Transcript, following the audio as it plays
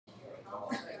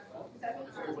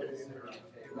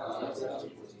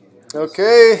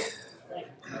Okay.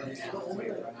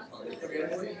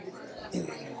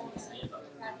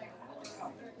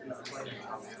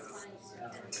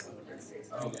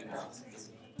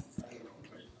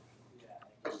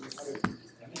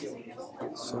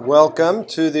 So welcome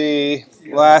to the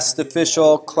last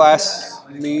official class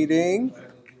meeting.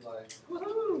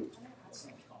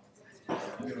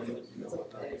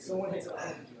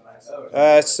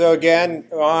 So again,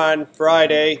 on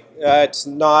Friday, it's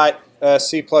not a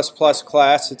C++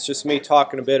 class. It's just me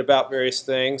talking a bit about various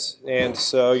things. And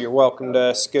so you're welcome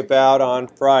to skip out on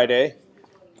Friday.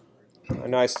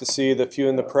 Nice to see the few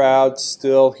and the proud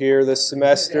still here this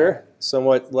semester,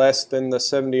 somewhat less than the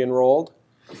 70 enrolled.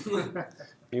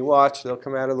 You watch, they'll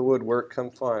come out of the woodwork come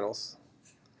finals.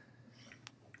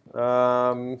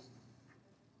 So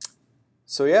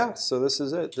yeah, so this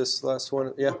is it. This last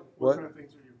one, yeah. What kind of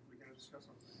things are you going to discuss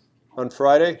on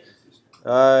Friday?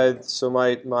 So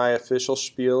my official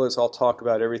spiel is I'll talk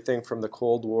about everything from the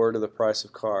Cold War to the price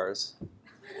of cars.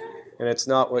 And it's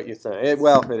not what you think.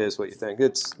 Well, it is what you think.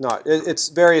 It's not. It's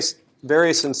various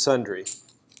and sundry.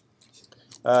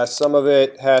 Some of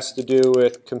it has to do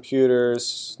with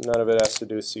computers. None of it has to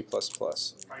do with C++. Are you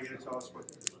going to tell us what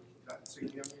that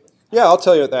CPM is? Yeah, I'll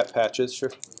tell you what that patch is.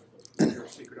 Sure. Your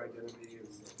secret identity and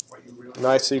what you really.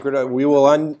 My secret. We will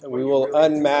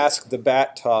unmask the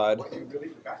Bat Todd. What you really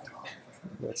the Bat Todd.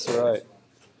 That's right.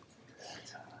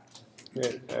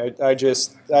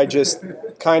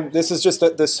 This is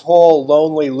just this whole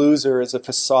lonely loser is a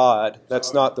facade.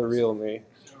 That's not the real me.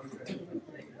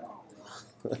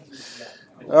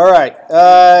 All right.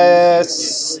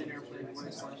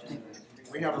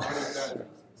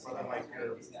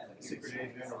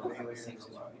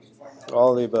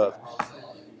 All of the above.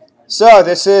 So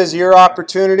this is your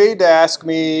opportunity to ask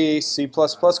me C++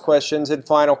 questions and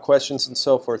final questions and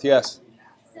so forth. Yes?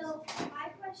 So my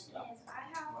question is, I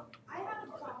have a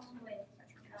problem with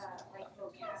like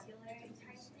vocabulary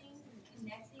type things and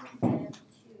connecting them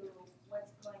to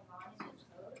what's going on in the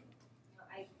code.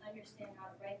 I understand how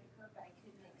to write the code, but I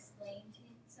couldn't explain to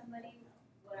somebody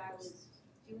what I was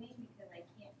doing because I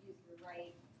can't use the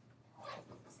right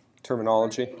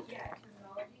terminology. Yeah,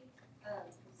 terminology.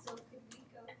 So could we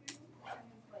go through kind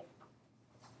of like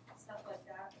stuff like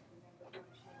that?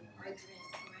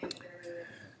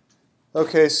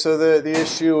 Okay, so the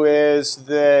issue is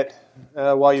that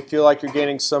while you feel like you're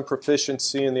gaining some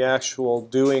proficiency in the actual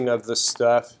doing of the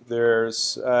stuff,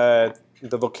 there's the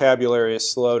vocabulary is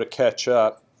slow to catch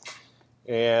up,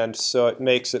 and so it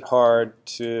makes it hard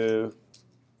to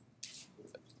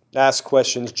ask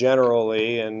questions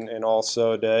generally and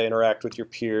also to interact with your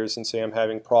peers and say I'm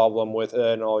having a problem with it,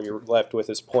 and all you're left with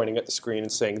is pointing at the screen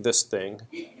and saying this thing.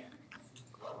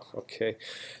 Okay.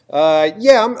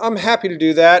 Yeah, I'm happy to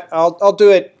do that. I'll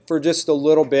do it for just a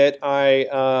little bit.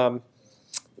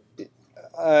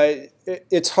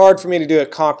 It's hard for me to do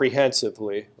it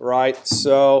comprehensively, right?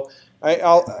 So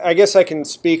I guess I can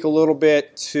speak a little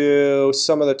bit to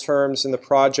some of the terms in the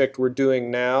project we're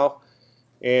doing now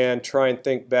and try and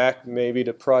think back maybe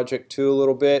to project 2 a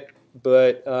little bit.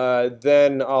 But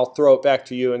then I'll throw it back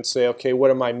to you and say, okay,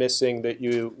 what am I missing that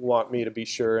you want me to be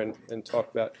sure and talk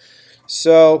about?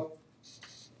 So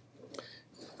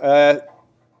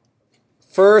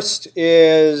first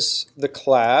is the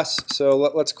class. So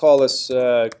let's call this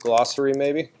glossary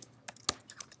maybe.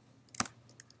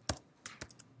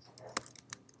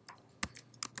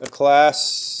 A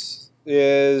class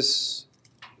is,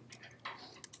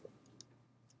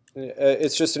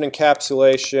 it's just an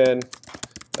encapsulation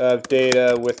of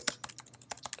data with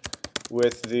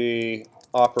the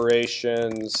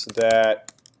operations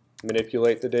that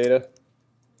manipulate the data.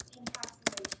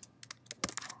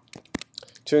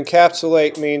 To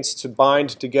encapsulate means to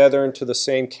bind together into the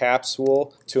same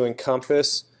capsule, to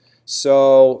encompass.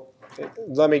 So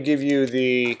let me give you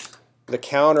the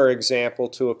counter example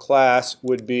to a class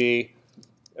would be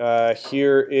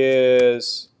here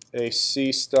is a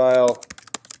C-style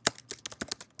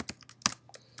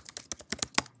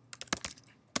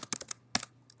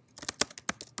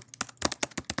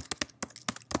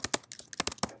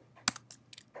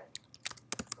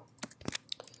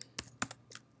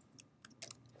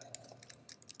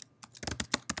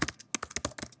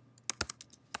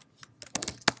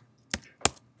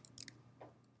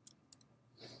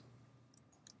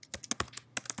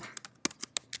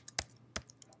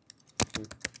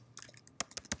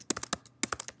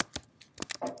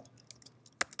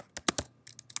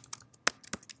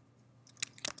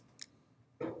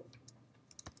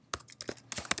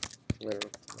I don't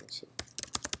know. Let's see.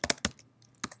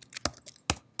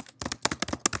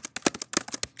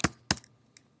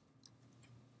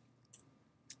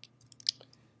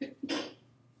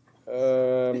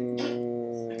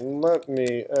 let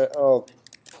me, I'll,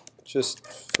 just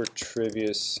for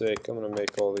trivia's sake, I'm going to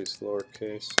make all these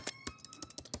lowercase.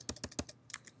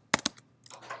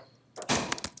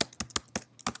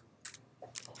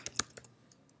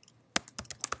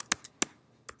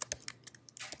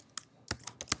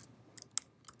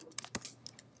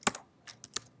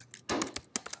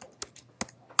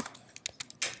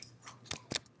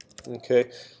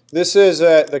 Okay, this is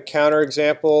the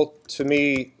counterexample to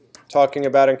me talking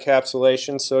about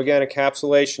encapsulation. So again,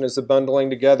 encapsulation is the bundling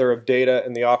together of data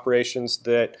and the operations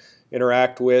that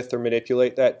interact with or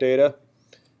manipulate that data.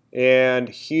 And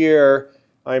here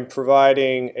I'm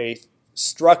providing a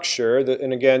structure, that,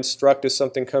 and again, struct is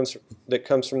something that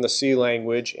comes from the C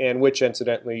language, and which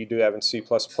incidentally you do have in C++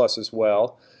 as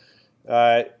well.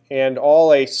 And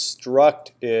all a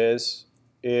struct is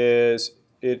it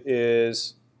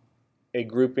is a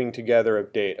grouping together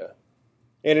of data.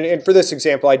 And for this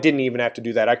example, I didn't even have to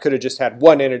do that. I could have just had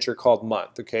one integer called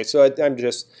month. Okay, so I'm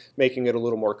just making it a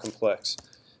little more complex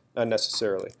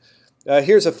unnecessarily.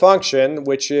 Here's a function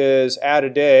which is add a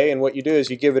day, and what you do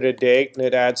is you give it a date, and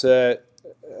it adds a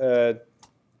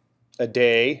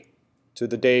day to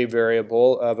the day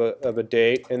variable of a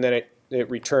date, and then it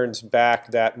returns back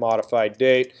that modified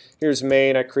date. Here's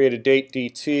main. I create a date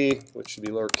dt, which should be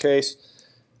lowercase.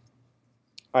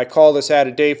 I call this add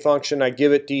a day function, I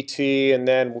give it dt, and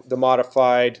then the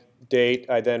modified date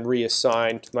I then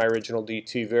reassign to my original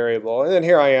dt variable. And then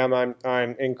here I am,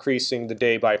 I'm increasing the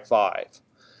day by 5.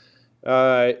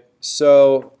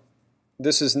 So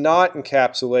this is not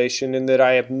encapsulation in that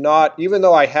I have not, even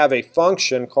though I have a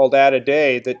function called add a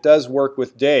day that does work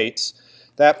with dates,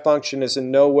 that function is in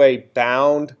no way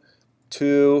bound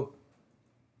to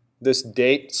this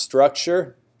date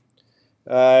structure.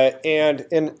 And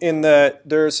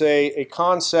there's a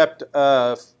concept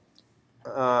of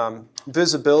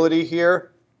visibility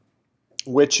here,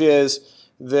 which is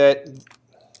that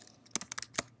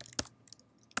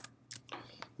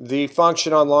the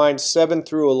function on lines 7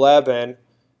 through 11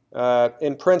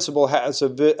 in principle has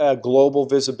a global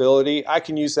visibility. I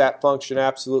can use that function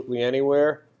absolutely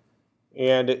anywhere,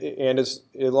 and as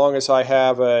long as I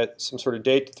have some sort of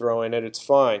date to throw in it, it's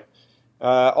fine.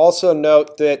 Also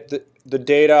note that the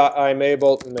data I'm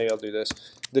able, maybe I'll do this,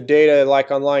 the data like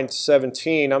on line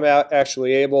 17, I'm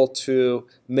actually able to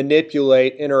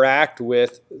manipulate, interact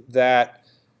with that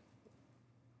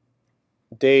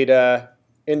data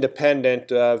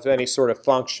independent of any sort of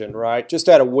function, right? Just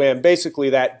at a whim.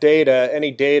 Basically that data, any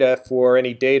data for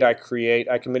any date I create,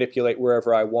 I can manipulate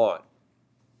wherever I want.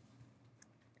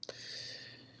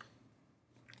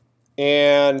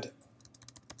 And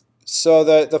so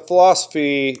the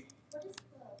philosophy,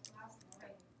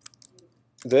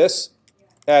 this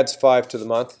adds 5 to the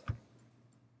month,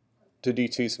 to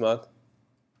DT's month.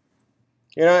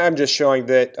 You know, I'm just showing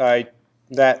that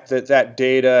that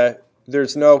data,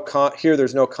 there's no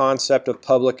concept of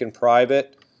public and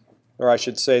private, or I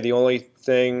should say the only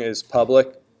thing is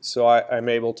public, so I'm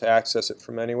able to access it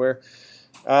from anywhere.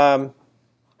 And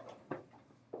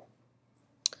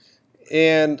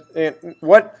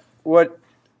what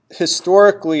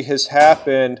historically has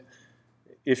happened,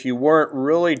 if you weren't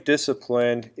really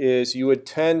disciplined, is you would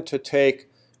tend to take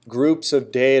groups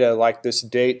of data like this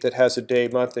date that has a day,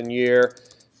 month, and year.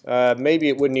 Maybe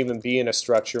it wouldn't even be in a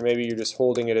structure. Maybe you're just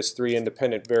holding it as 3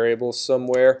 independent variables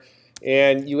somewhere.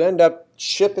 And you end up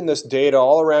shipping this data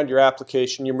all around your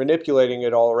application. You're manipulating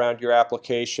it all around your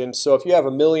application. So if you have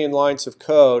 1 million lines of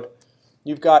code,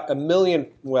 you've got 1 million,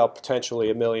 well, potentially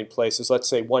 1 million places, let's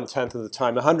say 1/10 of the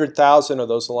time, 100,000 of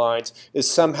those lines is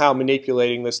somehow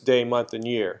manipulating this day, month, and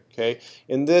year. Okay?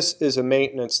 And this is a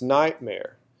maintenance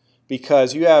nightmare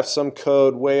because you have some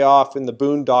code way off in the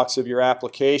boondocks of your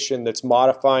application that's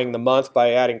modifying the month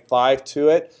by adding 5 to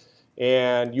it,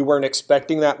 and you weren't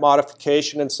expecting that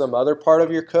modification in some other part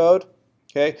of your code.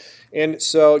 Okay, and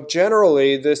so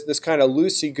generally this kind of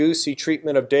loosey-goosey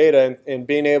treatment of data and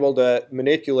being able to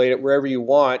manipulate it wherever you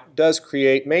want does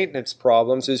create maintenance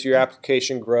problems as your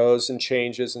application grows and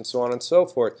changes and so on and so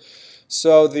forth.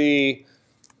 So the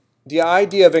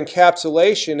idea of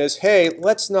encapsulation is, hey,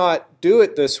 let's not do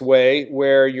it this way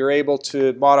where you're able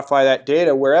to modify that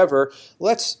data wherever.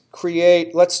 Let's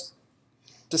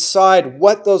decide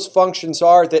what those functions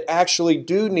are that actually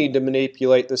do need to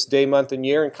manipulate this day, month, and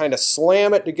year and kind of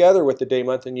slam it together with the day,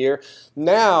 month, and year.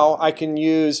 Now I can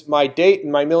use my date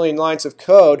and my 1 million lines of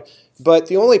code, but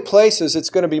the only places it's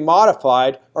going to be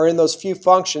modified are in those few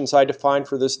functions I defined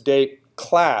for this date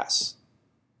class,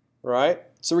 right?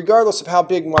 So regardless of how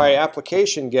big my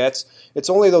application gets, it's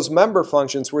only those member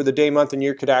functions where the day, month, and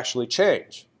year could actually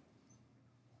change.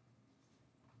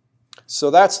 So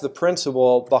that's the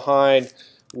principle behind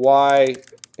why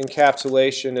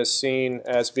encapsulation is seen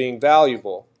as being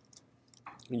valuable.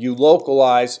 You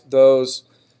localize those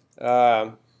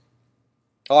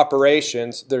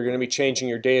operations that are going to be changing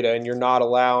your data, and you're not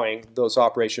allowing those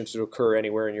operations to occur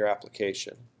anywhere in your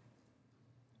application.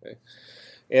 Okay.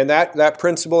 And that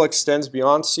principle extends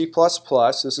beyond C++.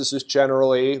 This is just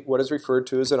generally what is referred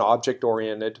to as an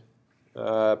object-oriented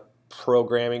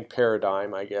programming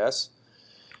paradigm, I guess.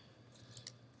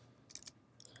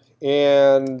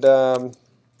 And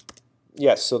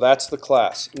yes, so that's the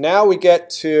class. Now we get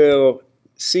to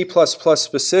C++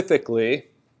 specifically,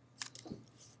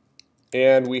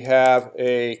 and we have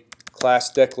a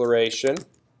class declaration.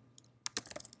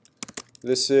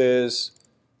 This is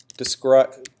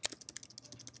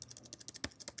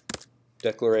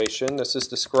declaration. This is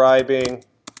describing,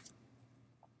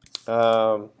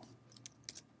 I've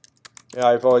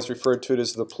always referred to it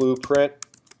as the blueprint.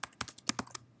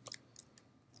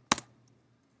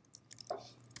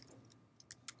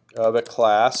 Of a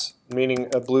class,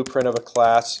 meaning a blueprint of a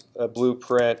class, a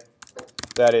blueprint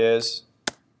that is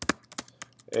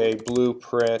a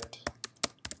blueprint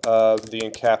of the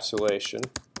encapsulation.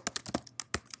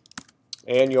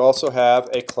 And you also have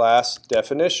a class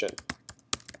definition,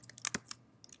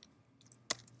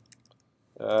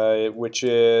 which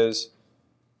is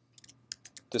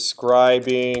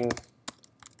describing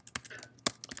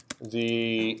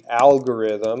the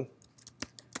algorithm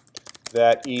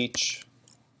that each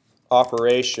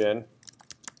operation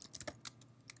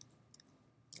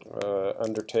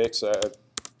undertakes.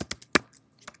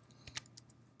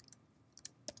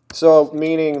 So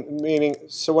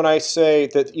so when I say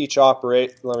that each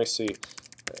let me see,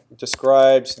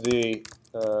 describes the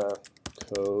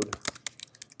code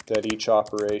that each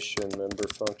operation member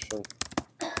function.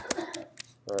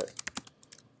 All right.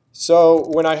 So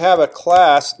when I have a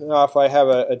class, now if I have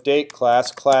a date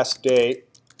class, class date,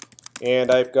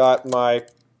 and I've got my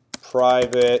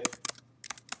private,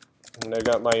 and I've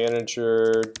got my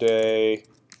integer, day,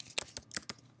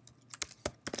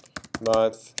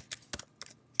 month,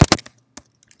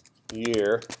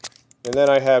 year, and then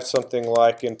I have something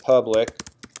like in public,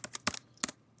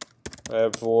 I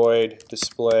have void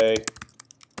display.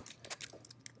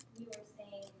 You were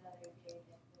saying the other day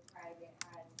that the private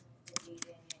has the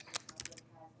data and the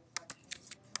public has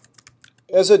the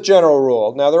functions. As a general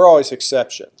rule. Now there are always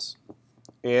exceptions.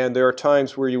 And there are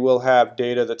times where you will have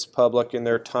data that's public, and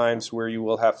there are times where you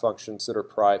will have functions that are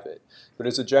private. But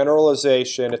as a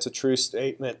generalization, it's a true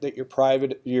statement that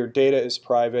your data is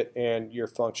private and your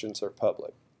functions are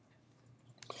public.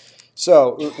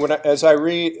 So as I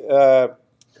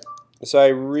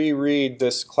reread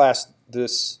this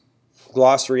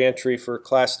glossary entry for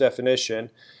class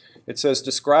definition, it says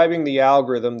describing the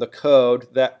algorithm, the code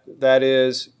that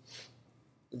is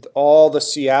all the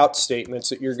cout statements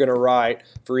that you're going to write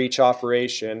for each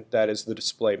operation, that is the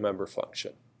display member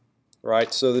function.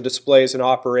 Right? So the display is an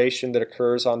operation that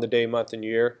occurs on the day, month, and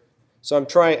year. So I'm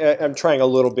trying a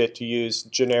little bit to use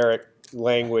generic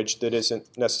language that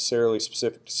isn't necessarily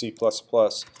specific to C++.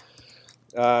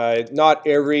 Not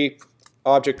every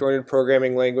object-oriented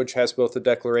programming language has both a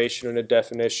declaration and a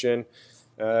definition.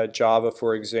 Java,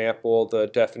 for example, the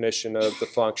definition of the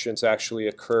functions actually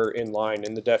occur in line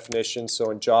in the definition.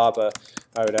 So in Java,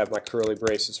 I would have my curly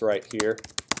braces right here.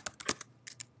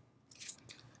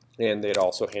 And it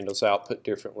also handles output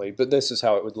differently. But this is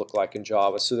how it would look like in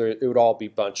Java. So it would all be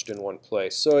bunched in one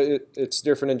place. So it's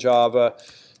different in Java.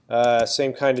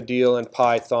 Same kind of deal in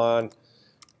Python.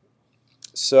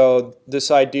 So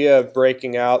this idea of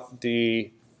breaking out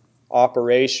the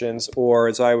operations, or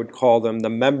as I would call them, the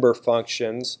member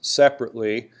functions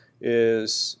separately,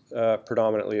 is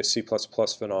predominantly a C++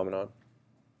 phenomenon.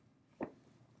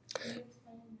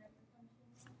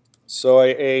 So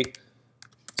a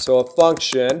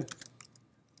function,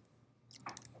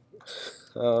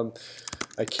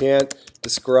 I can't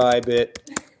describe it,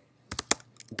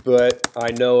 but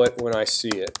I know it when I see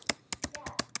it.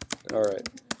 All right.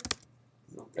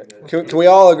 Can we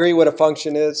all agree what a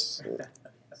function is?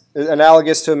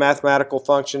 Analogous to a mathematical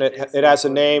function, it has a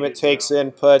name, it takes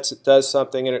inputs, it does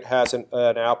something, and it has an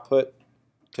output.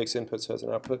 It takes inputs, has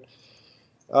an output.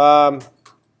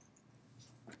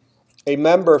 A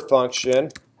member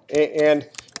function, and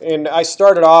I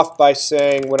started off by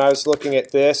saying, when I was looking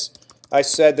at this, I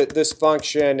said that this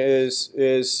function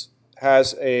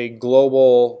has a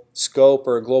global scope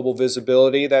or a global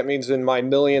visibility. That means in my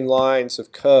million lines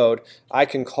of code, I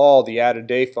can call the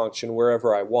add-a-day function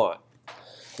wherever I want.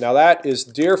 Now that is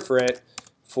different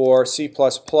for C++,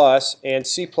 and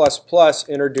C++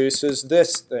 introduces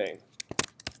this thing.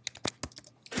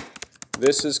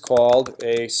 This is called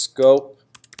a scope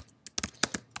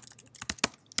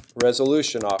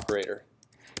resolution operator.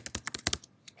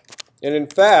 And in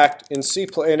fact, in C,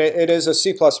 and it is a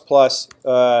C++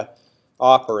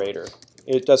 operator.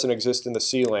 It doesn't exist in the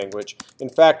C language. In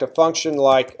fact, a function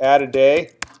like add a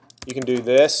day, you can do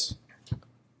this.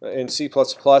 In C++,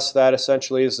 that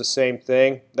essentially is the same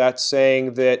thing. That's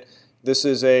saying that this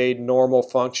is a normal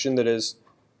function that is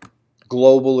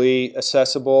globally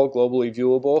accessible, globally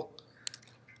viewable.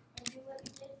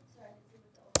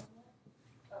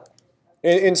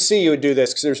 In C, you would do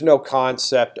this because there's no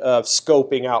concept of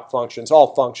scoping out functions.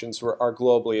 All functions are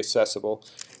globally accessible.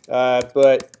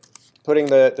 But putting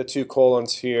the two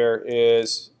colons here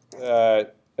is,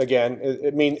 again,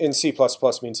 in C++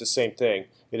 means the same thing.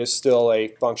 It is still a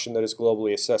function that is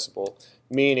globally accessible,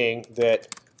 meaning that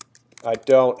I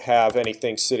don't have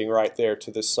anything sitting right there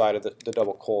to this side of the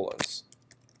double colons.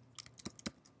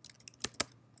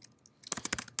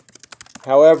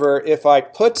 However, if I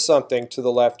put something to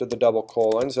the left of the double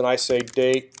colons and I say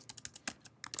date, :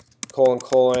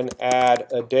 add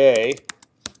a day,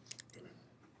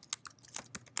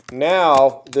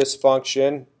 now this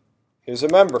function is a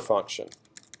member function.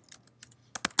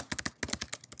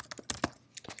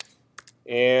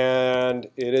 And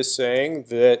it is saying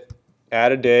that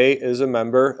add a day is a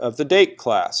member of the date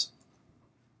class.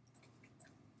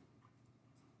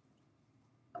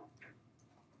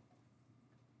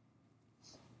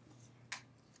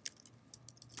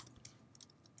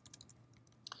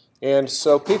 And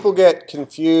so people get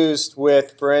confused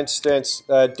with, for instance,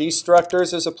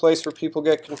 destructors is a place where people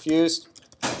get confused.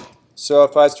 So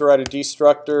if I was to write a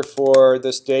destructor for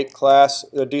this date class,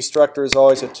 the destructor is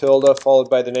always a tilde followed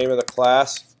by the name of the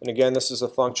class. And again, this is a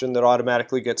function that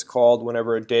automatically gets called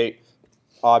whenever a date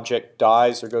object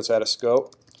dies or goes out of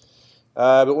scope.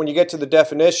 But when you get to the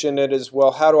definition, it is,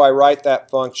 well, how do I write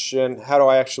that function? How do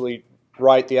I actually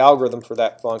write the algorithm for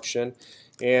that function?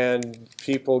 And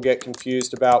people get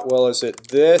confused about, well, is it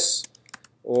this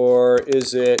or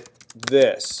is it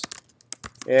this?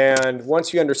 And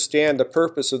once you understand the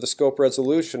purpose of the scope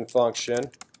resolution function,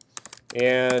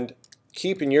 and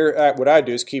what I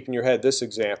do is keep in your head this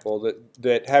example,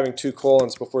 that having two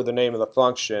colons before the name of the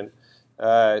function,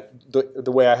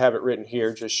 the way I have it written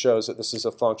here just shows that this is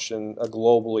a function, a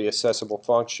globally accessible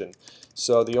function.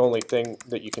 So the only thing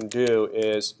that you can do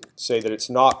is say that it's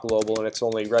not global and it's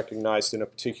only recognized in a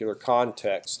particular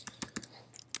context.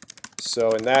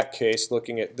 So in that case,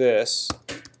 looking at this,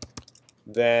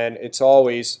 then it's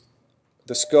always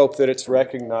the scope that it's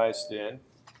recognized in.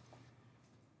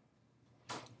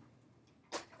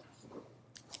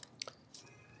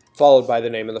 Followed by the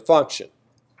name of the function.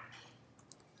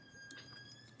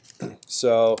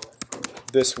 So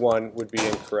this one would be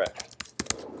incorrect.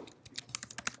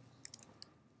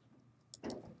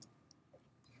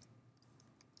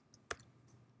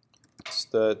 It's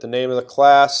the name of the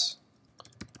class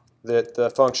that the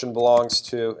function belongs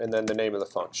to, and then the name of the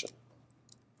function.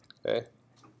 Okay.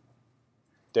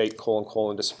 Date :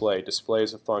 display. Display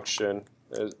is a function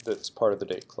that's part of the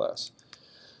date class.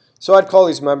 So I'd call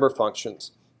these member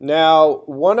functions. Now,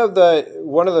 one of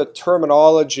the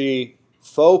terminology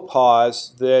faux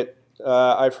pas that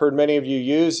I've heard many of you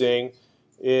using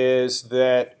is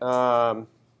that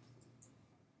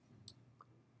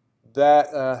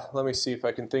let me see if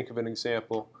I can think of an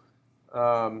example.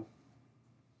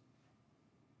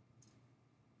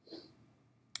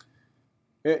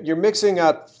 You're mixing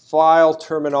up file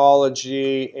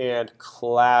terminology and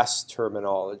class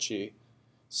terminology.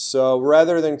 So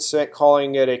rather than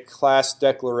calling it a class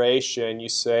declaration, you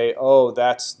say, oh,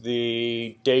 that's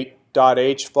the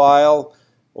date.h file,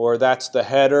 or that's the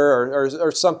header,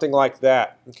 or something like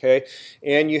that. Okay,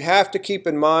 and you have to keep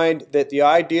in mind that the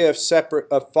idea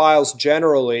of files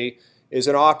generally is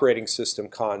an operating system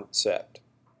concept.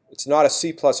 It's not a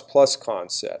C++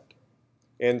 concept.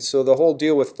 And so the whole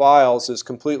deal with files is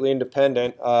completely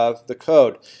independent of the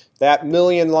code. That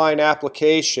million-line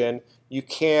application you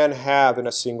can have in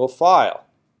a single file.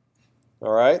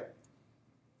 All right?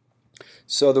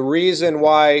 So the reason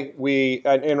why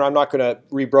and I'm not going to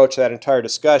rebroach that entire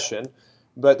discussion,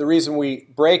 but the reason we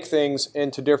break things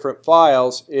into different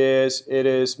files is it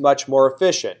is much more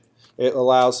efficient. It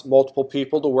allows multiple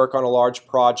people to work on a large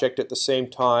project at the same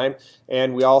time,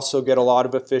 and we also get a lot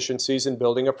of efficiencies in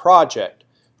building a project.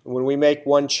 When we make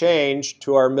one change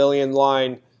to our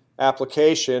million-line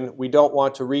application, we don't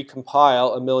want to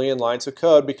recompile a million lines of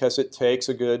code because it takes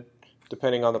a good,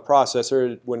 depending on the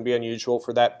processor, it wouldn't be unusual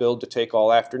for that build to take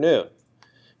all afternoon.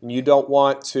 And you don't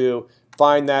want to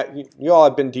find that, you all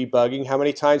have been debugging. How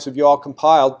many times have you all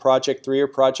compiled Project 3 or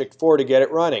Project 4 to get it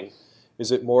running?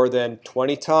 Is it more than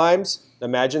 20 times?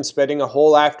 Imagine spending a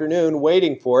whole afternoon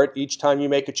waiting for it each time you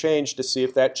make a change to see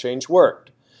if that change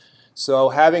worked. So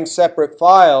having separate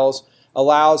files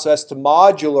allows us to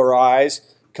modularize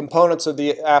components of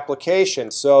the application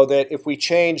so that if we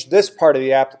change this part of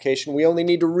the application, we only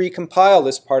need to recompile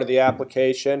this part of the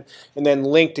application and then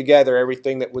link together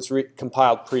everything that was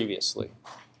compiled previously.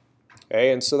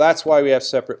 Okay, and so that's why we have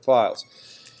separate files.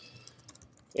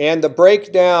 And the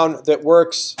breakdown that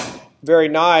works very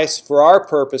nice for our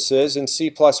purposes in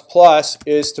C++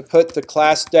 is to put the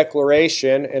class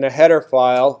declaration in a header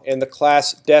file and the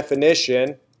class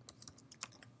definition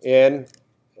in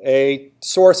a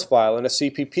source file, in a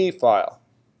CPP file.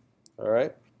 All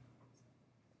right.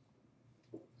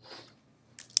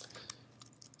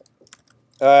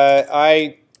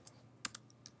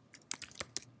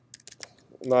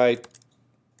 My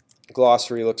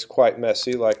glossary looks quite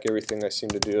messy, like everything I seem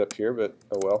to do up here, but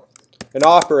oh well. An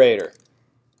operator.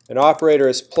 An operator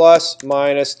is plus,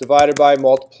 minus, divided by,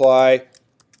 multiply,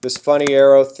 this funny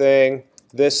arrow thing,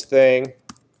 this thing,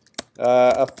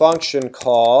 a function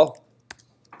call,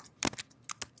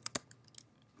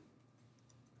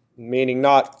 meaning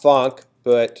not func,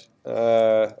 but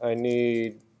I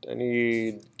need,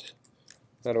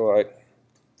 how do I,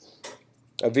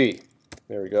 a v.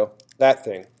 There we go. That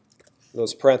thing.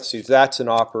 Those parentheses, that's an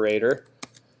operator.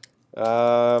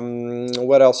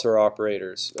 What else are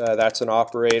operators? That's an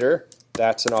operator.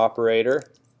 That's an operator.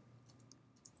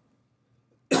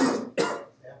 Ampersand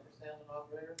an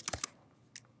operator?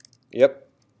 Yep.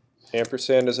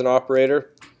 Ampersand is an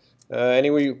operator. Any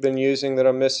we've been using that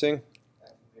I'm missing?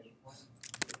 Exclamation point?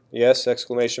 Yes,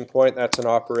 exclamation point. That's an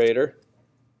operator.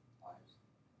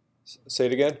 Say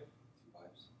it again.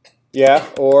 Yeah,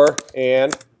 or,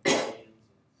 and.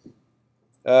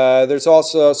 There's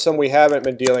also some we haven't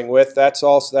been dealing with. That's a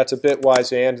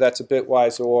bitwise and, that's a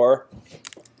bitwise or.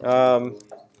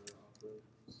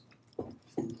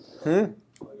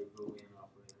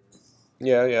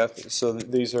 Yeah. So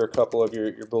these are a couple of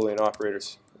your Boolean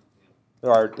operators.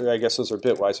 Or I guess those are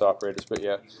bitwise operators, but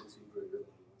yeah.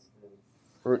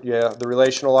 Yeah, the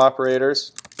relational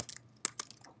operators.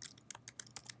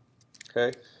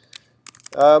 Okay.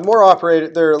 There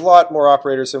are a lot more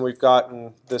operators than we've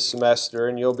gotten this semester,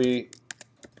 and you'll be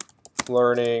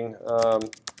learning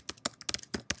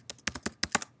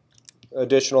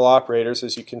additional operators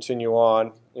as you continue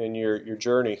on in your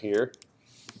journey here.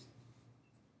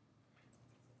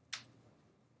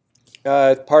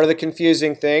 Part of the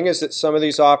confusing thing is that some of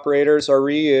these operators are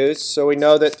reused, so we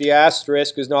know that the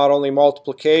asterisk is not only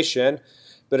multiplication,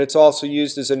 but it's also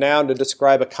used as a noun to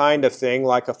describe a kind of thing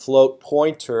like a float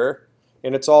pointer.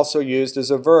 And it's also used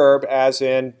as a verb, as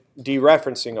in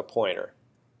dereferencing a pointer.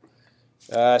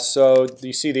 So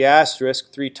you see the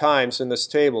asterisk 3 times in this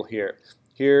table here.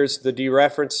 Here's the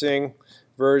dereferencing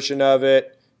version of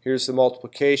it. Here's the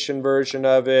multiplication version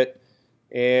of it.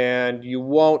 And you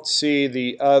won't see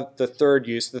the third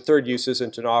use. The third use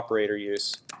isn't an operator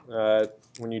use.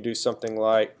 When you do something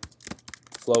like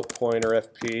float pointer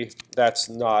FP, that's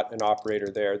not an operator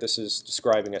there. This is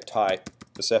describing a type.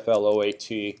 This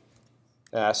FLOAT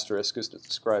asterisk is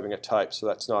describing a type, so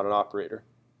that's not an operator.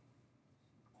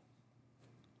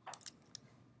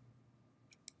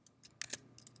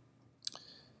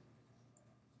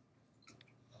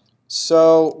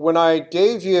 So when I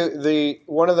gave you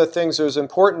one of the things that was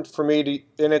important for me to,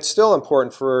 and it's still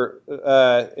important for,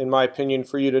 in my opinion,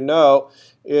 for you to know,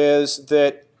 is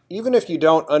that even if you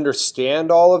don't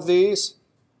understand all of these,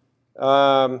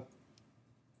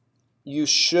 you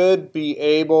should be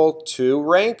able to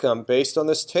rank them based on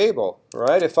this table,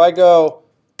 right? If I go,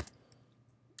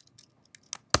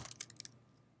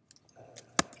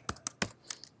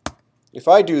 if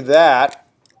I do that,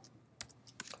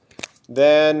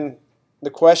 then the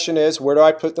question is, where do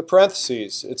I put the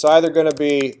parentheses? It's either going to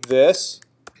be this,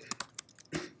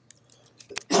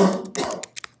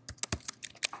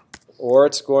 or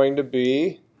it's going to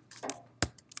be,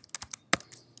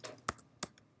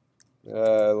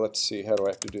 let's see, how do I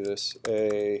have to do this?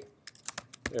 A,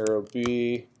 arrow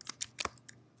B,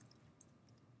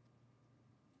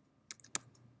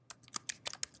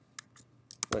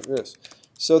 like this.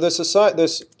 So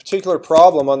this particular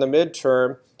problem on the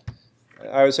midterm,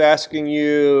 I was asking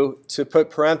you to put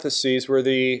parentheses where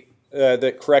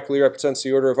that correctly represents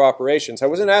the order of operations. I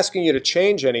wasn't asking you to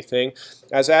change anything.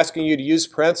 I was asking you to use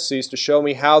parentheses to show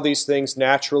me how these things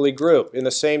naturally group, in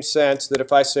the same sense that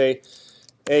if I say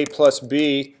A plus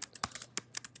B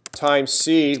times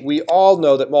C, we all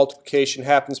know that multiplication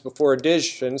happens before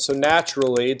addition, so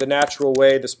naturally, the natural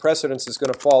way this precedence is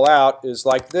going to fall out is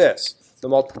like this. The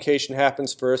multiplication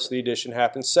happens first, the addition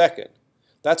happens second.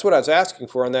 That's what I was asking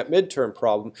for on that midterm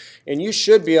problem. And you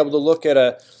should be able to look at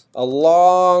a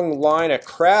long line of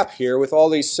crap here with all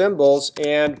these symbols,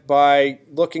 and by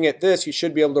looking at this, you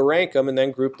should be able to rank them and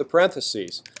then group the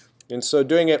parentheses. And so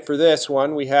doing it for this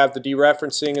one, we have the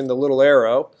dereferencing and the little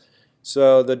arrow.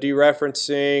 So the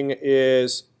dereferencing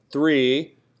is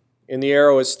 3, and the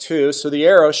arrow is 2. So the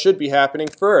arrow should be happening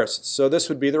first. So this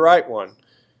would be the right one.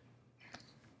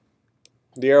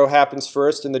 The arrow happens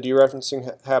first, and the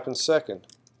dereferencing happens second.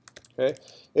 Okay,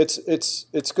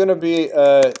 it's going to be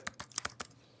a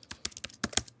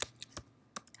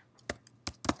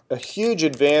huge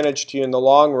advantage to you in the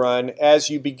long run as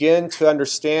you begin to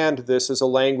understand this as a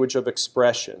language of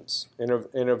expressions,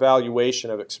 an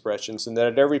evaluation of expressions, and that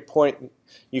at every point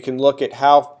you can look at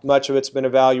how much of it's been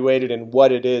evaluated and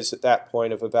what it is at that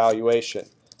point of evaluation.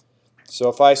 So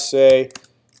if I say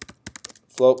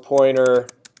float pointer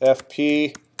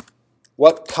FP,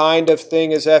 what kind of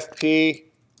thing is FP?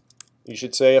 You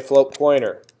should say a float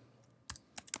pointer.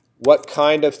 What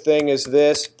kind of thing is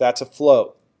this? That's a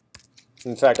float.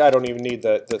 In fact, I don't even need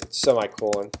the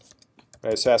semicolon.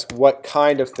 I just ask what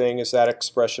kind of thing is that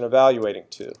expression evaluating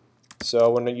to. So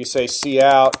when you say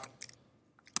cout,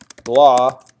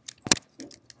 blah,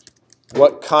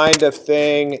 what kind of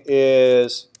thing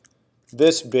is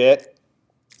this bit?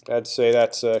 I'd say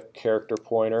that's a character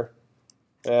pointer.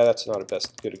 That's not a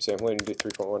good example. We can do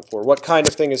 3.14. What kind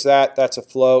of thing is that? That's a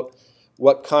float.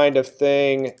 What kind of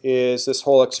thing is this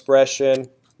whole expression?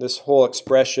 This whole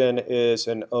expression is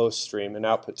an O stream, an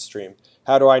output stream.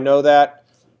 How do I know that?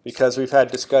 Because we've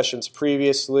had discussions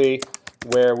previously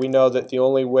where we know that the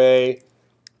only way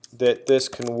that this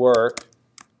can work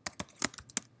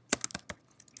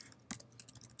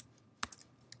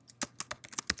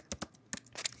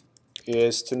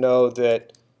is to know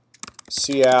that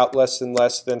cout less than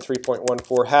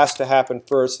 3.14 has to happen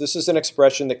first. This is an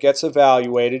expression that gets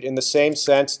evaluated in the same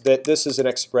sense that this is an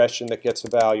expression that gets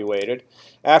evaluated.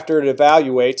 After it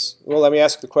evaluates, well, let me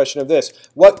ask the question of this.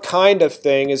 What kind of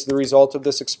thing is the result of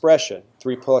this expression,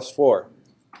 3 plus 4?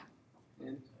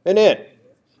 An int,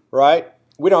 right?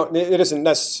 It isn't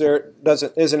necessary,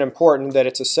 isn't important that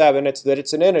it's a 7, it's that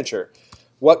it's an integer.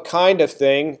 What kind of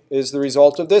thing is the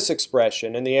result of this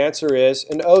expression? And the answer is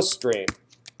an O stream.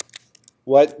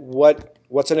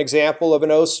 What's an example of an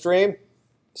O stream?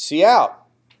 Cout.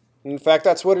 In fact,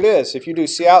 that's what it is. If you do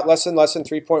cout less than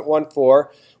 3.14,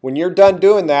 when you're done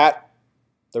doing that,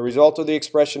 the result of the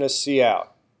expression is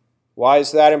cout. Why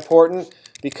is that important?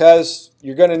 Because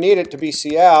you're going to need it to be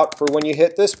cout for when you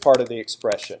hit this part of the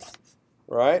expression,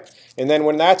 right? And then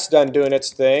when that's done doing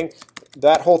its thing,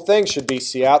 that whole thing should be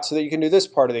cout so that you can do this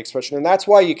part of the expression. And that's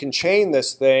why you can chain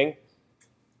this thing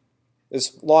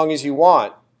as long as you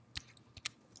want,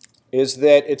 is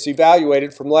that it's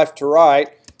evaluated from left to right.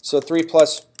 So 3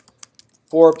 plus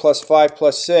 4 plus 5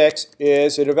 plus 6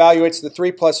 is it evaluates the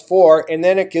 3 plus 4, and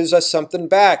then it gives us something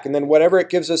back. And then whatever it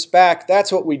gives us back,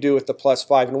 that's what we do with the plus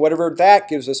 5. And whatever that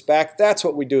gives us back, that's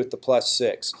what we do with the plus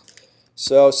 6.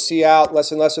 So cout less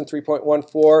than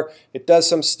 3.14, it does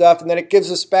some stuff, and then it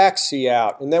gives us back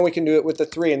cout. And then we can do it with the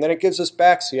 3, and then it gives us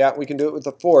back cout, and we can do it with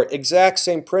the 4. Exact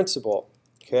same principle.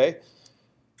 Okay?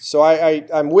 So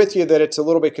I'm with you that it's a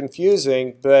little bit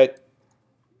confusing, but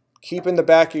keep in the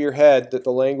back of your head that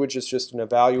the language is just an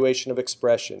evaluation of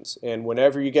expressions. And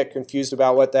whenever you get confused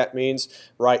about what that means,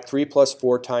 write 3 plus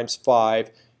 4 times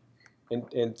 5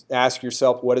 and ask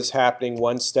yourself what is happening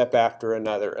one step after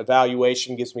another.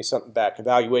 Evaluation gives me something back.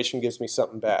 Evaluation gives me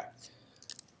something back.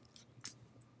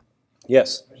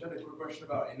 Yes? I just had a quick question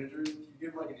about integers. If you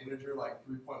give like an integer like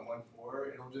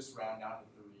 3.14, it'll just round down to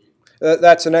 3.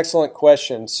 That's an excellent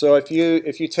question. So if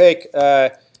you take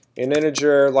an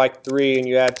integer like 3 and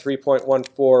you add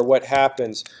 3.14, what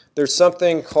happens? There's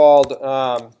something called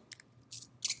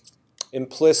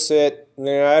implicit,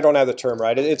 I don't have the term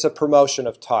right, it's a promotion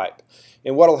of type.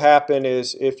 And what will happen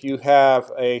is if you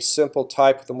have a simple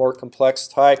type with a more complex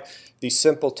type, the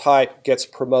simple type gets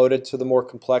promoted to the more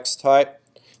complex type.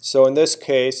 So in this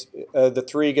case, the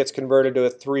 3 gets converted to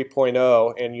a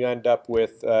 3.0 and you end up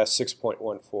with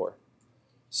 6.14.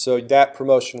 So that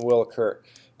promotion will occur.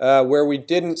 Where we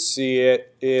didn't see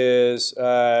it is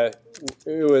it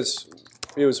was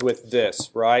with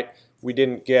this, right? We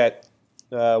didn't get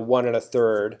 1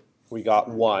 1/3. We got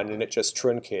 1, and it just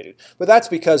truncated. But that's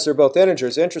because they're both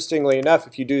integers. Interestingly enough,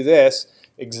 if you do this,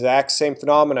 exact same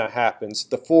phenomena happens.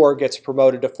 The 4 gets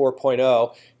promoted to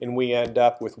 4.0, and we end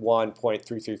up with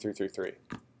 1.33333.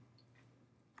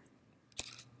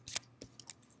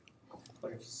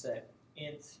 What if you said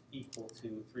int equal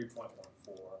to 3.14?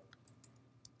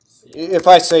 If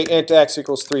I say int x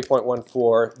equals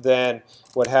 3.14, then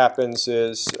what happens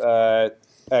is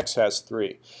x has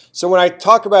 3. So when I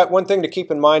talk about one thing to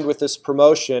keep in mind with this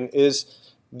promotion is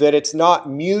that it's not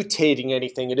mutating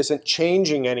anything. It isn't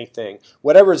changing anything.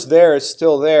 Whatever's there is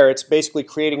still there. It's basically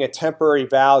creating a temporary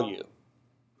value.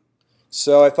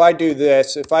 So if I do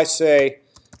this, if I say,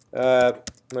 I'm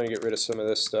going to get rid of some of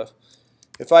this stuff.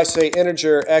 If I say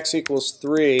integer x equals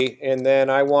 3, and then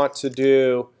I want to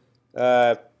do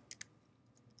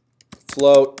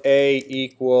float a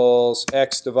equals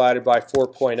x divided by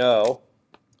 4.0,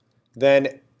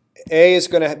 then a is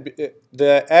going to,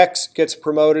 the x gets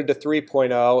promoted to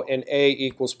 3.0 and a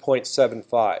equals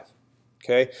 0.75.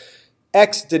 Okay,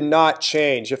 x did not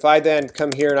change. If I then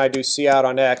come here and I do cout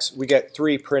on x, we get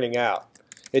 3 printing out.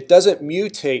 It doesn't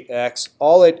mutate x.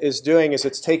 All it is doing is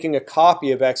it's taking a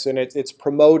copy of x and it's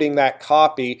promoting that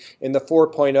copy, and the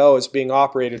 4.0 is being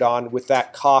operated on with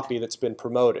that copy that's been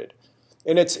promoted.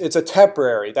 And it's a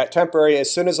temporary. That temporary,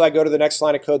 as soon as I go to the next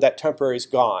line of code, that temporary is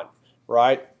gone,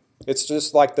 right? It's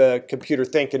just like the computer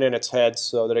thinking in its head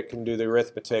so that it can do the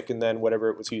arithmetic, and then whatever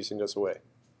it was using goes away.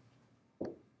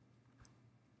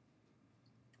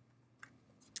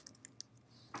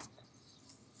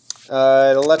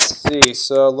 Let's see.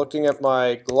 So looking at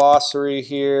my glossary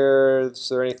here, is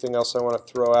there anything else I want to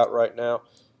throw out right now?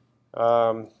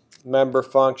 Member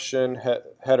function,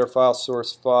 header file,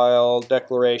 source file,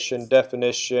 declaration,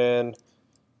 definition.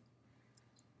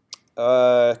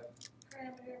 Parameter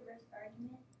versus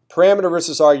argument. Parameter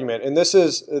versus argument, and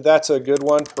that's a good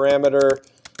one. Parameter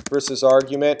versus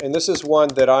argument, and this is one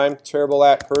that I'm terrible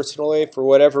at personally. For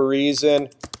whatever reason,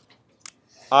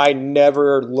 I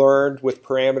never learned with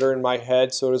parameter in my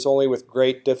head, so it is only with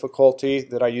great difficulty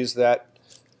that I use that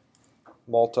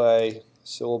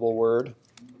multi-syllable word.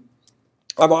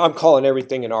 I'm calling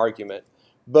everything an argument,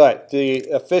 but the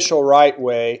official right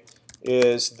way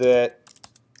is that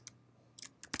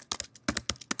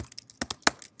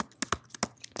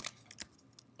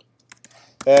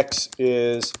x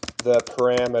is the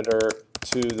parameter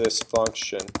to this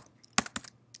function.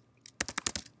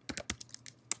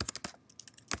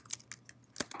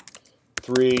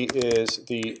 Three is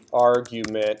the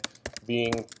argument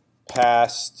being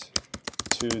passed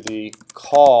to the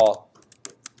call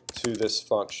to this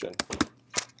function.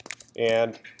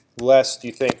 And lest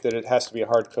you think that it has to be a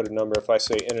hard-coded number, if I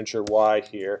say integer y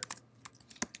here,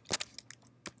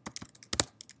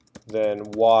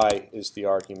 then y is the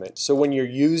argument. So when you're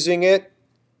using it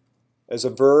as a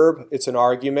verb, it's an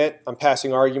argument. I'm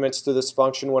passing arguments to this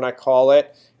function when I call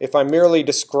it. If I'm merely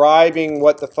describing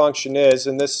what the function is,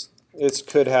 and this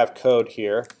could have code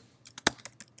here.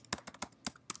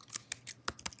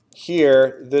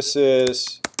 Here, this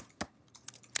is,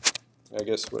 I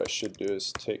guess what I should do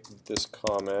is take this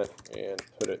comment and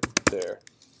put it there.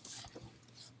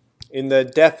 In the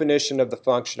definition of the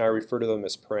function, I refer to them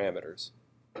as parameters.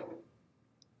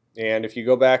 And if you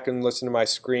go back and listen to my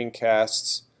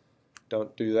screencasts,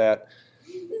 don't do that,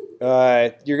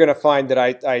 you're going to find that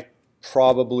I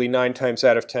probably 9 times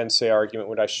out of 10 say argument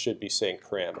when I should be saying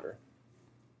parameter.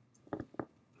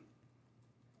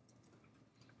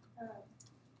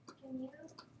 Can you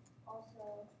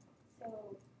also,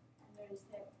 so I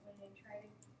noticed that when I try to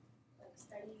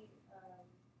study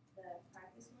the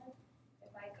practice one,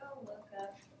 if I go look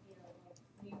up,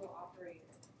 new operator.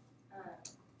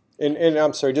 And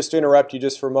I'm sorry, just to interrupt you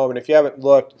just for a moment. If you haven't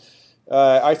looked,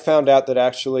 I found out that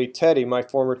actually Teddy, my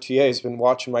former TA, has been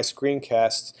watching my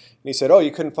screencasts, and he said, "Oh,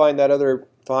 you couldn't find that other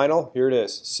final? Here it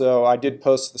is." So I did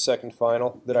post the second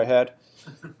final that I had.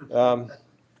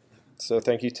 So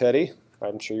thank you, Teddy.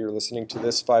 I'm sure you're listening to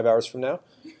this 5 hours from now.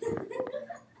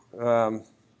 Okay.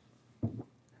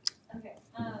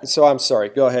 So I'm sorry.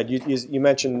 Go ahead. You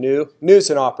mentioned new.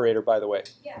 New's an operator, by the way.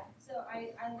 Yeah. So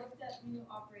I looked up new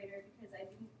operator because I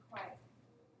didn't quite.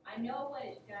 I know what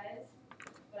it does,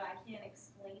 but I can't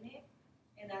explain it,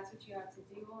 and that's what you have to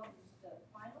do on the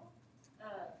final.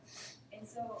 And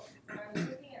so when I was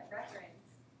looking at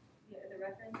reference, the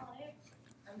reference on it,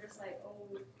 I'm just like,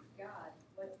 oh God,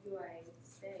 what do I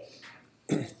say?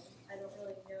 I don't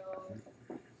really know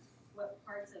what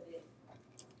parts of it.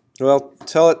 Well,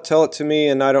 tell it to me,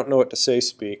 and I don't know what to say.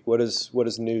 Speak. What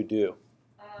does new do?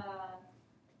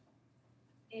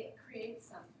 It creates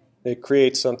something. It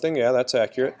creates something. Yeah, that's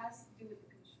accurate. It has to do with the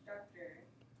constructor,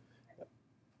 I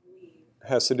believe.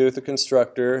 Has to do with the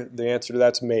constructor. The answer to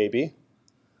that's maybe.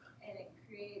 And it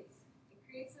creates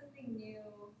something new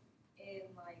in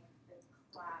like the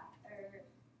class or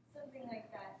something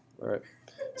like that. All right.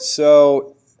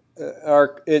 So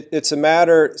it's a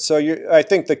matter. So I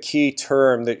think the key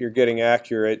term that you're getting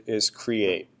accurate is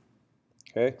create.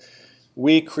 Okay.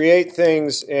 We create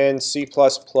things in C++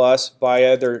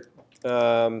 by either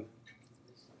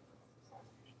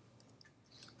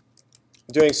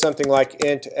doing something like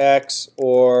int x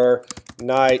or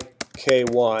night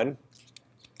k1.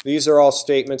 These are all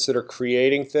statements that are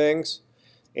creating things,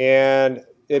 and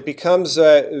it becomes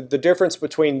the difference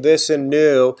between this and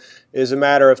new is a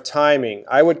matter of timing.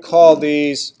 I would call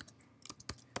these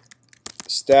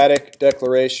static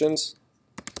declarations.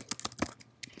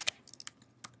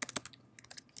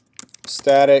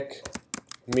 Static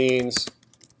means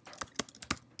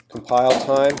compile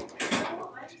time.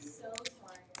 Oh, I'm so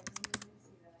sorry. I didn't even see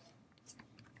that.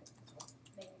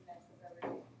 Making messes over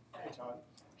Hey, here. Todd,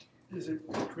 is it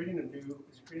creating a point?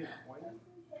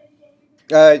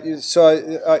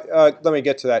 Let me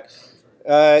get to that.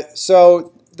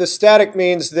 So the static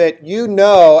means that you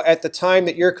know at the time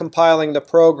that you're compiling the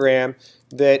program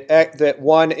that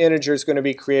one integer is going to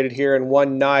be created here and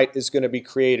one night is going to be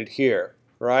created here,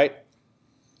 right?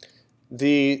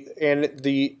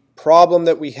 The problem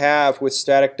that we have with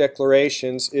static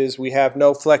declarations is we have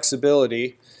no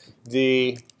flexibility.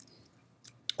 There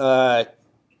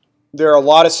are a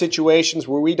lot of situations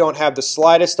where we don't have the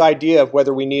slightest idea of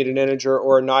whether we need an integer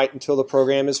or a night until the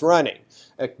program is running.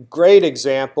 A great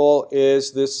example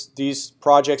is these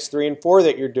projects 3 and 4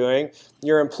 that you're doing.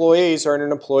 Your employees are in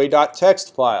an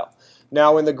employee.txt file.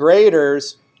 Now when the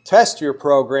graders test your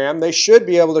program, they should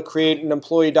be able to create an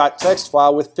employee.txt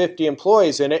file with 50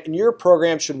 employees in it, and your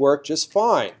program should work just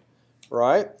fine,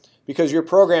 right? Because your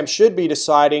program should be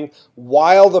deciding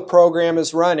while the program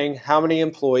is running how many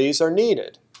employees are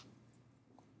needed.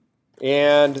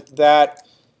 And that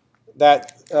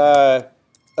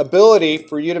ability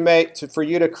for you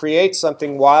to create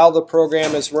something while the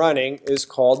program is running is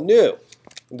called new,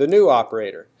 the new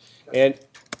operator, and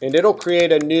it'll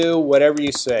create a new whatever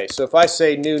you say. So if I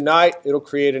say new night, it'll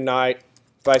create a night.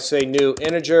 If I say new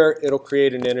integer, it'll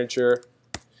create an integer.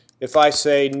 If I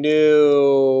say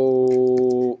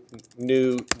new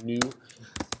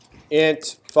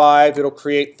int 5, it'll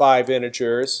create 5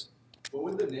 integers. What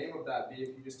would the name of that be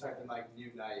if you just typed in like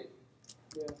new night?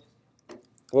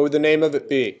 What would the name of it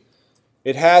be?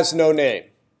 It has no name.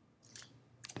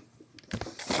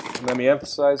 Let me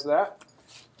emphasize that.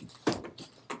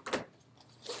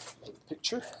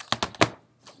 Picture.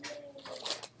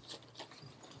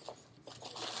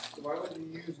 Why would you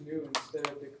use new instead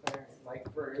of declaring,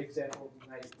 like for example,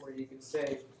 night, where you can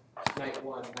say night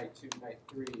 1, night 2, night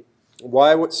 3?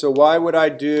 Why would I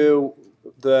do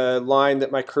the line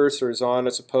that my cursor is on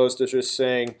as opposed to just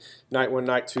saying night 1,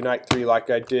 night 2, night 3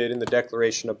 like I did in the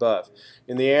declaration above?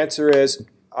 And the answer is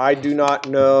I do not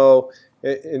know.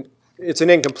 It's an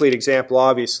incomplete example,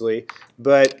 obviously,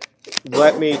 but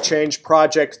let me change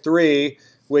project 3,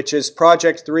 which is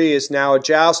project 3 is now a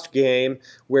joust game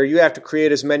where you have to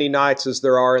create as many nights as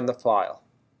there are in the file.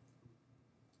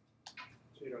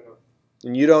 So you don't know.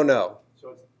 And you don't know. So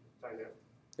it's dynamic.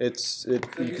 So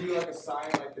you do like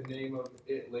assign like the name of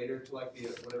it later to like the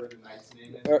whatever the night's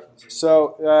name is.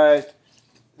 So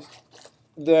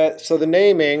the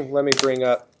naming. Let me bring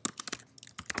up.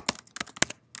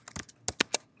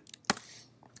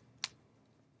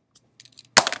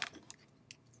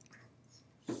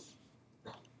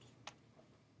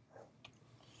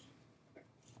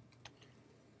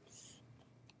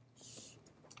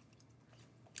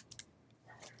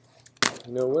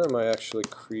 Where am I actually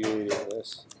creating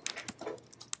this?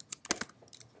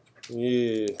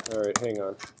 Yeah, all right, hang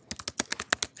on.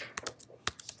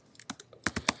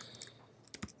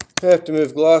 I have to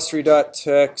move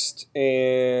glossary.txt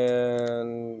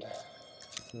and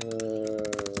I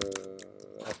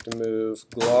have to move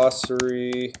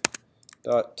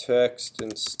glossary.txt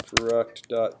and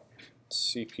struct.cpp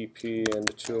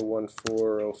into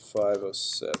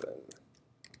 2014-0507.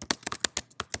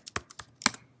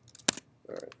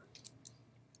 All right.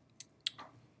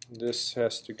 This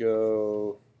has to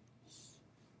go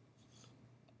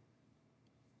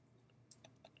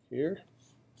here.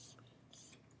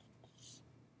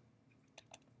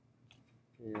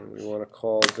 And we want to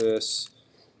call this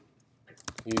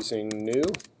using new.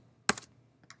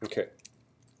 Okay.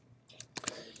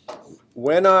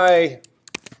 When I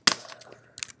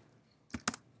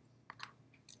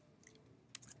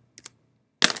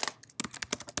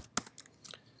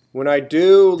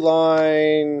do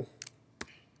line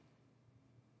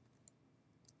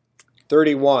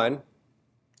 31,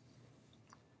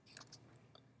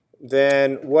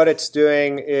 then what it's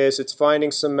doing is it's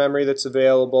finding some memory that's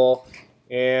available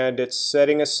and it's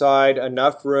setting aside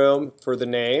enough room for the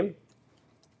name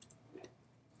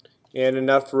and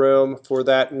enough room for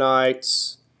that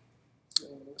night's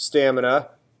stamina.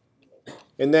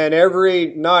 And then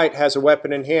every night has a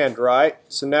weapon in hand, right?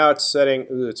 So now it's setting,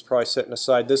 it's probably setting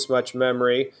aside this much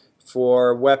memory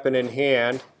for weapon in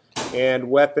hand. and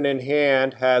weapon in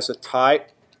hand has a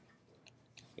type,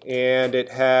 and it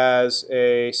has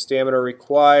a stamina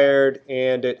required,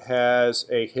 and it has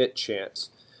a hit chance.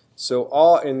 So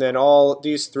all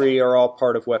these three are all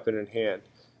part of weapon in hand.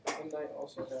 And knight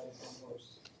also has on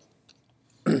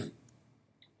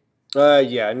horse.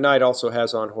 Yeah, knight also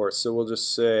has on horse, so we'll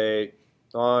just say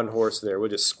on horse there. We'll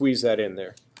just squeeze that in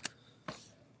there.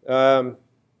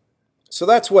 So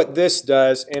that's what this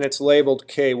does, and it's labeled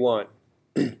K1.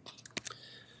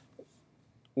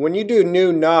 When you do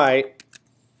new knight,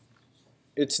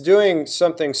 it's doing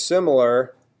something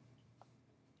similar.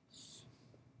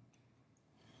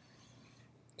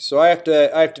 So I have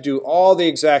to do all the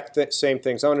exact same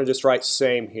things. I'm going to just write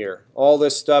same here. All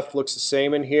this stuff looks the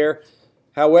same in here.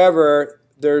 However,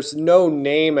 there's no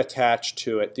name attached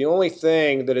to it. The only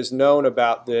thing that is known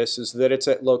about this is that it's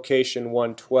at location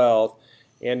 112,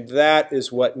 and that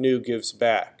is what new gives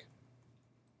back.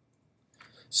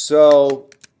 So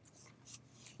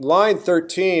line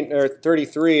 13 or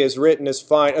 33 is written as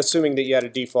fine, assuming that you had a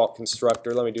default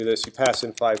constructor. Let me do this. You pass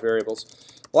in 5 variables.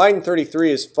 Line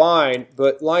 33 is fine,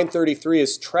 but line 33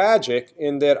 is tragic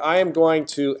in that I am going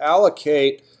to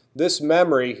allocate this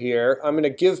memory here. I'm going to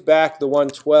give back the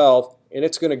 112, and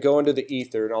it's going to go into the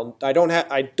ether. And I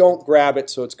don't grab it,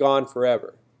 so it's gone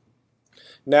forever.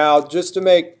 Now, just to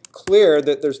make clear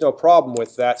that there's no problem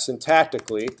with that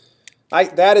syntactically,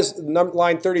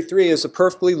 line 33 is a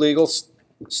perfectly legal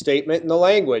statement in the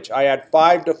language. I add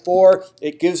 5 to 4,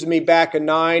 it gives me back a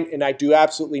 9, and I do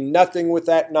absolutely nothing with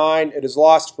that 9. It is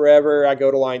lost forever. I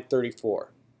go to line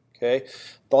 34. Okay,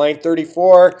 line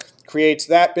 34 creates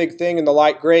that big thing in the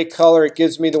light gray color. It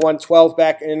gives me the 112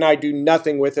 back, and I do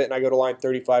nothing with it, and I go to line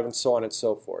 35, and so on and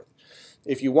so forth.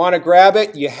 If you want to grab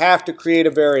it, you have to create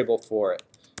a variable for it.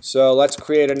 So let's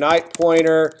create a knight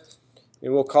pointer,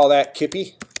 and we'll call that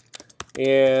Kippy,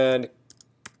 and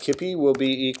Kippy will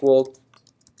be equal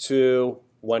to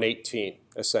 118,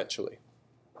 essentially.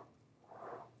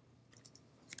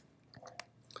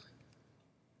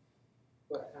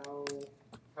 But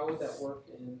how would that work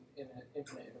in an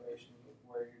infinite iteration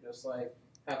where you're just like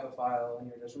have a file and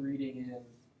you're just reading in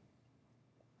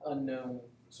unknown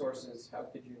sources? How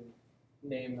could you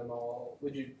name them all?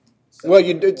 Would you? Well,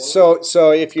 you did.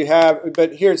 So if you have,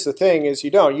 but here's the thing: is you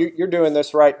don't. You're doing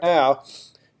this right now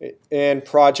in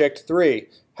project 3.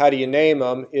 How do you name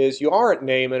them? Is you aren't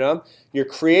naming them. You're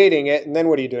creating it, and then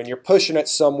what are you doing? You're pushing it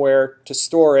somewhere to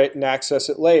store it and access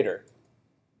it later.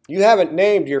 You haven't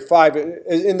named your 5,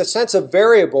 in the sense of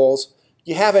variables,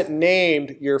 you haven't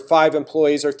named your 5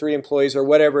 employees or 3 employees or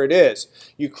whatever it is.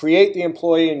 You create the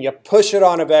employee and you push it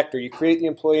on a vector. You create the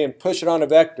employee and push it on a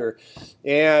vector.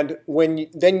 And when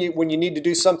you need to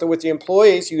do something with the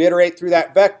employees, you iterate through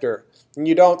that vector. And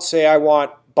you don't say, I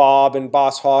want Bob and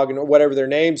Boss Hog and whatever their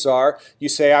names are. You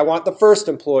say, I want the first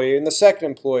employee and the second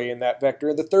employee in that vector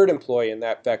and the third employee in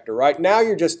that vector. Right now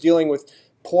you're just dealing with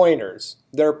pointers.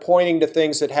 They're pointing to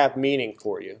things that have meaning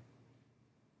for you.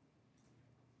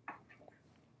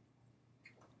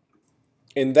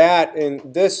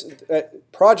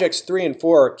 Projects 3 and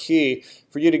 4 are key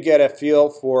for you to get a feel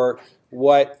for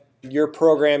what your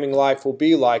programming life will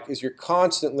be like. Is you're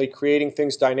constantly creating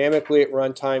things dynamically at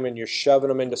runtime and you're shoving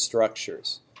them into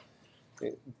structures.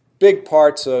 Big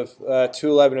parts of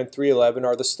 2.11 and 3.11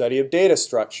 are the study of data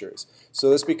structures. So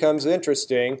this becomes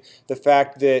interesting, the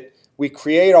fact that we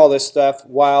create all this stuff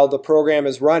while the program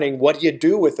is running. What do you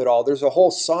do with it all? There's a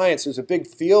whole science, there's a big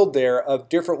field there of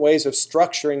different ways of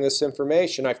structuring this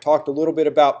information. I've talked a little bit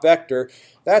about vector.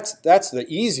 That's the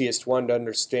easiest one to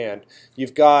understand.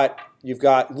 You've got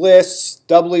lists,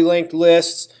 doubly linked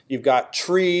lists, you've got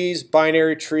trees,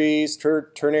 binary trees,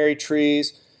 ternary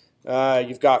trees,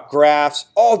 you've got graphs,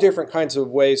 all different kinds of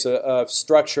ways of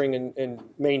structuring and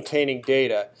maintaining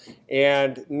data.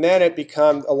 And then it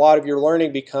becomes, a lot of your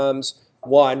learning becomes,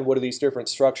 1, what do these different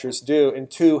structures do? And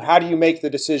 2, how do you make the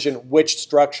decision which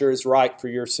structure is right for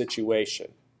your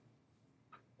situation?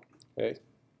 Okay.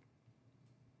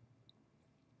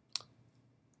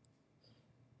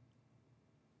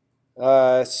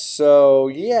 So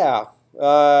yeah,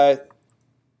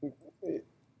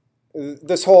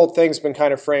 this whole thing's been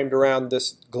kind of framed around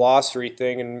this glossary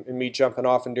thing and me jumping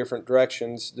off in different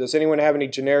directions. Does anyone have any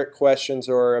generic questions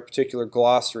or a particular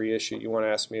glossary issue you want to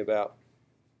ask me about?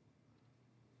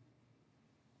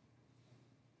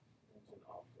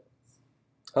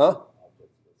 Huh?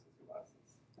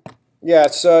 Yeah,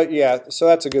 so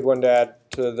that's a good one to add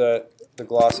to the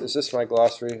gloss. Is this my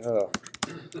glossary? Oh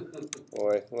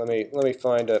boy, let me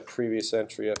find a previous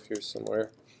entry up here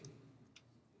somewhere.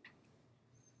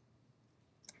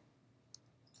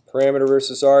 Parameter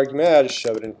versus argument. I just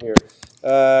shove it in here.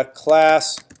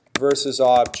 Class versus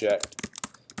object.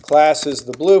 Class is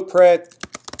the blueprint.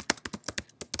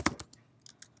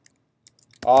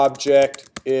 Object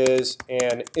is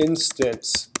an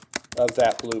instance of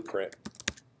that blueprint.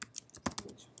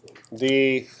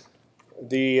 The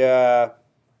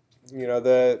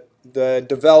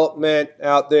development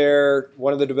out there,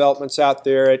 one of the developments out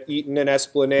there at Eaton and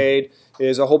Esplanade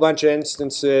is a whole bunch of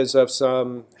instances of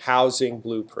some housing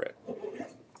blueprint.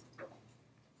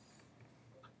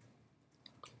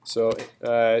 So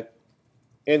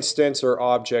instance or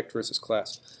object versus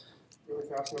class. Really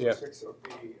fast, Yeah. number 6 of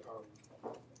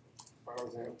the final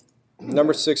exam.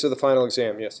 Number 6 of the final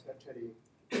exam, yes. That Teddy,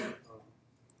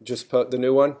 Just put the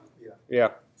new one? yeah.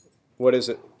 Yeah. What is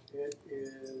it? It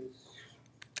is,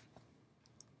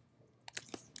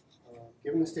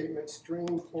 given the statement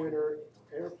string pointer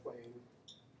airplane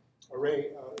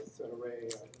array, it's an array,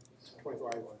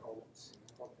 25 elements.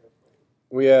 Called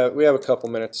airplane. We have a couple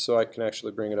minutes, so I can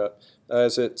actually bring it up.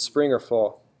 Is it spring or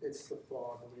fall? It's the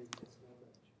flaw, I believe.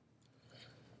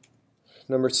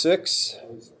 Number 6.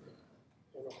 And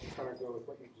I'll kind of go with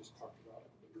what you just talked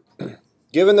about.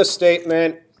 Given the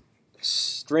statement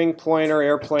string pointer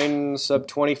airplane sub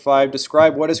 25,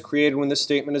 describe what is created when this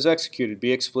statement is executed.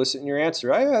 Be explicit in your answer.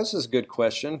 Yeah, this is a good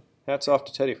question. Hats off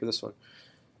to Teddy for this one.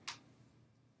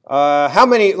 How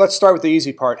many? Let's start with the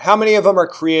easy part. How many of them are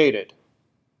created?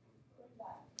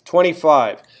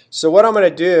 25. So what I'm going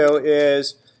to do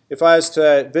is, if I was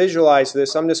to visualize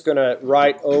this, I'm just going to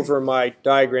write over my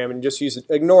diagram and just use it.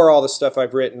 Ignore all the stuff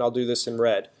I've written. I'll do this in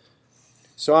red.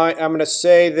 So I'm going to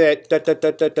say that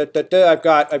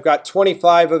I've got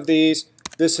 25 of these.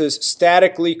 This is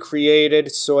statically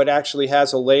created, so it actually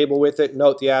has a label with it.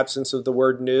 Note the absence of the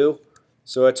word new.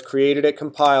 So it's created at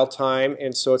compile time,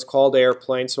 and so it's called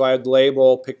airplane. So I'd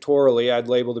label pictorially, I'd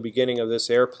label the beginning of this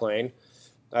airplane.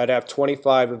 I'd have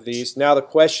 25 of these. Now the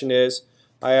question is,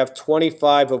 I have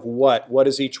 25 of what? What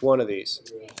is each one of these?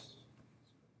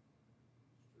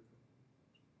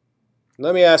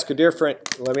 Let me ask a different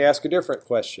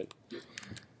question.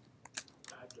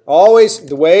 Always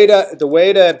the way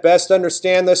to best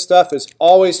understand this stuff is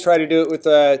always try to do it with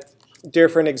a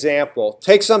different example.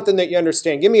 Take something that you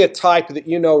understand. Give me a type that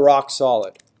you know rock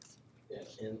solid.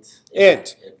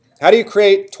 Int. How do you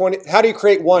create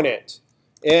one int?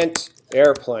 Int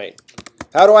airplane.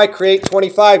 How do I create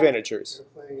 25 integers?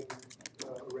 Airplane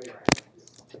array.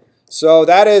 So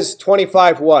that is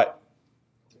 25 what?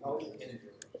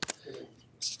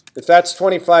 If that's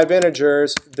 25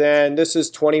 integers, then this is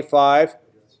 25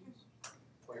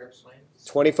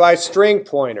 string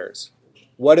pointers.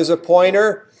 What is a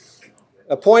pointer?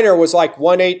 A pointer was like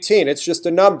 118. It's just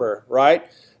a number, right?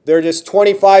 They're just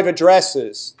 25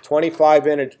 addresses. 25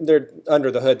 they're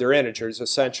under the hood. They're integers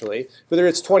essentially, but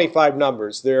it's 25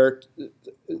 numbers. They're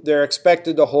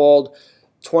expected to hold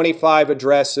 25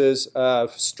 addresses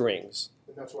of strings.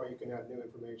 And that's why you can add new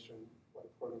information, like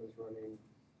program is running,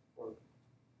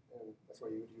 and that's why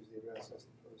you would use the address as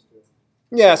opposed to.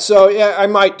 Yeah, so yeah, I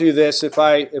might do this if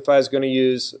I was going to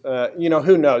use,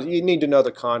 who knows? You need to know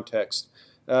the context.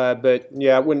 But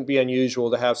yeah, it wouldn't be unusual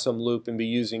to have some loop and be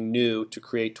using new to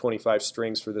create 25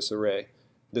 strings for this array.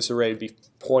 This array would be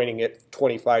pointing at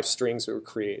 25 strings that were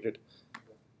created.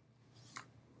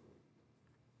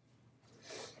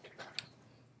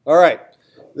 All right,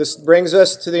 this brings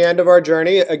us to the end of our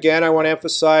journey. Again, I want to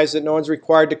emphasize that no one's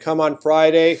required to come on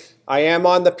Friday. I am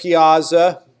on the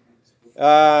piazza.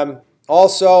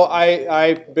 Also,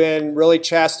 I've been really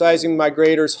chastising my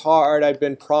graders hard. I've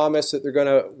been promised that they're going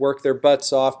to work their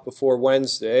butts off before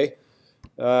Wednesday.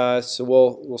 So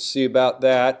we'll see about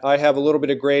that. I have a little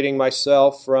bit of grading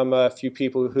myself from a few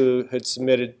people who had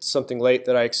submitted something late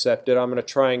that I accepted. I'm going to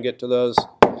try and get to those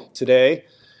today.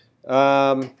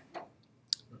 What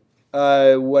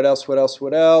else?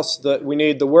 We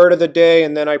need the word of the day,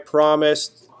 and then I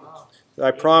promised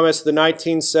the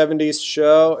 1970s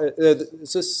show.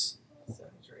 Is this?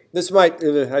 This might,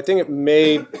 I think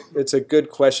it's a good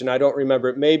question. I don't remember.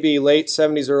 It may be late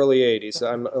 70s, early 80s.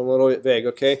 I'm a little bit vague,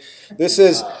 okay? This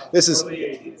is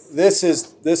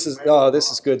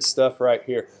good stuff right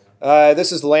here.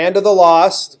 This is Land of the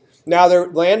Lost. Now, the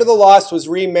Land of the Lost was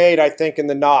remade, I think, in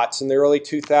the noughts, in the early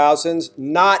 2000s.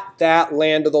 Not that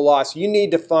Land of the Lost. You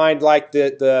need to find like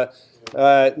the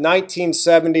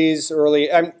 1970s,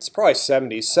 it's probably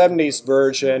 70s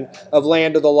version of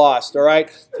Land of the Lost, all right?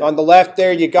 On the left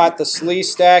there, you got the slee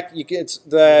stack. It's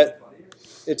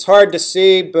hard to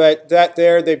see, but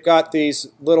they've got these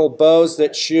little bows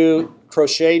that shoot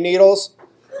crochet needles.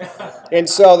 And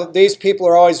so these people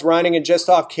are always running, and just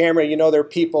off camera, there are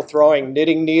people throwing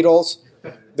knitting needles.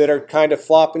 that are kind of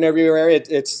flopping everywhere. You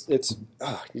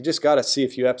just got to see a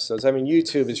few episodes. I mean,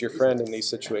 YouTube is your friend in these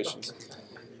situations.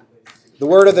 The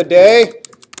word of the day.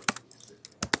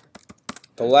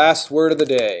 The last word of the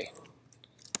day.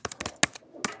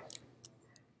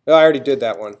 Oh, I already did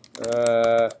that one.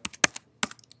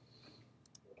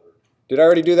 Did I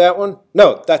already do that one?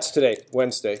 No, that's today,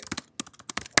 Wednesday.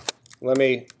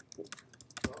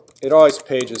 It always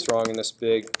pages wrong in this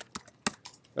big.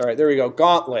 All right, there we go.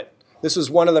 Gauntlet. This was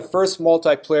one of the first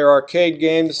multiplayer arcade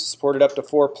games, supported up to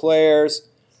 4 players.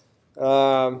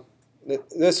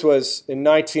 This was in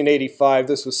 1985.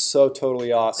 This was so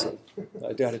totally awesome.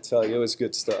 I got to tell you, it was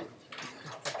good stuff.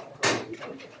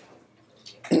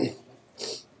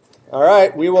 All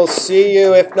right, we will see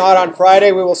you, if not on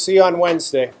Friday, we will see you on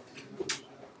Wednesday.